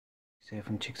Here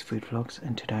from Chick's Food Vlogs,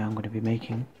 and today I'm going to be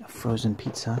making a frozen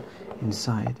pizza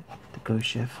inside the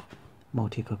JML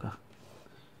Multi Cooker.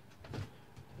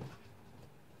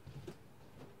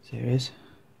 So here is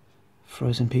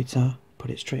frozen pizza.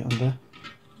 Put it straight on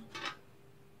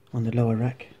the lower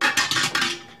rack.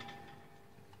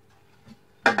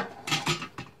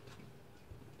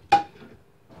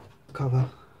 Cover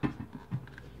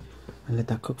and let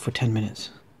that cook for 10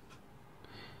 minutes.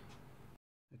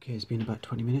 Okay, it's been about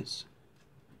 20 minutes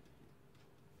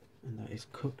and that is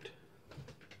cooked,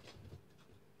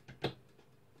 and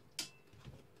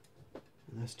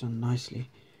that's done nicely,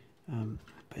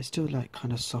 but it's still like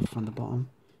kind of soft from the bottom.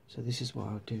 So this is what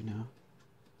I'll do now.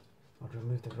 I'll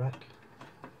remove the rack,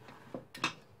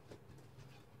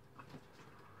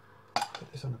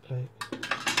 put this on a plate,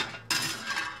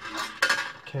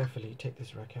 carefully take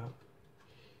this rack out.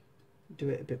 Do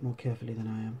it a bit more carefully than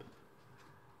I am.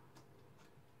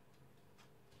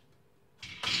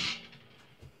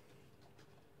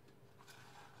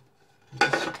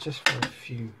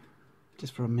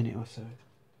 Just for a minute or so.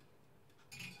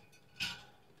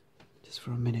 Just for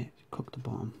a minute, cook the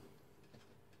bottom.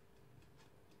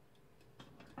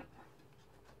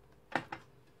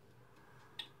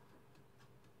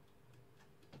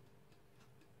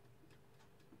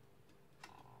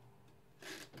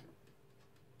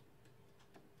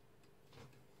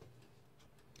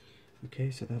 Okay,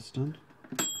 so that's done.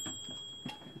 I'm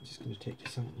just going to take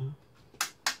this out now.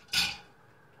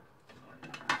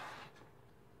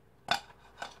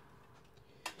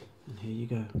 And here you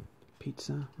go,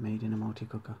 pizza made in a multi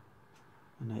cooker,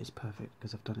 and that is perfect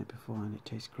because I've done it before and it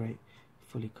tastes great,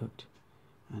 fully cooked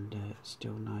and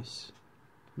still nice,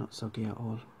 not soggy at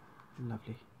all.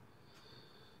 Lovely.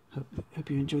 Hope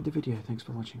you enjoyed the video. Thanks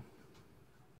for watching.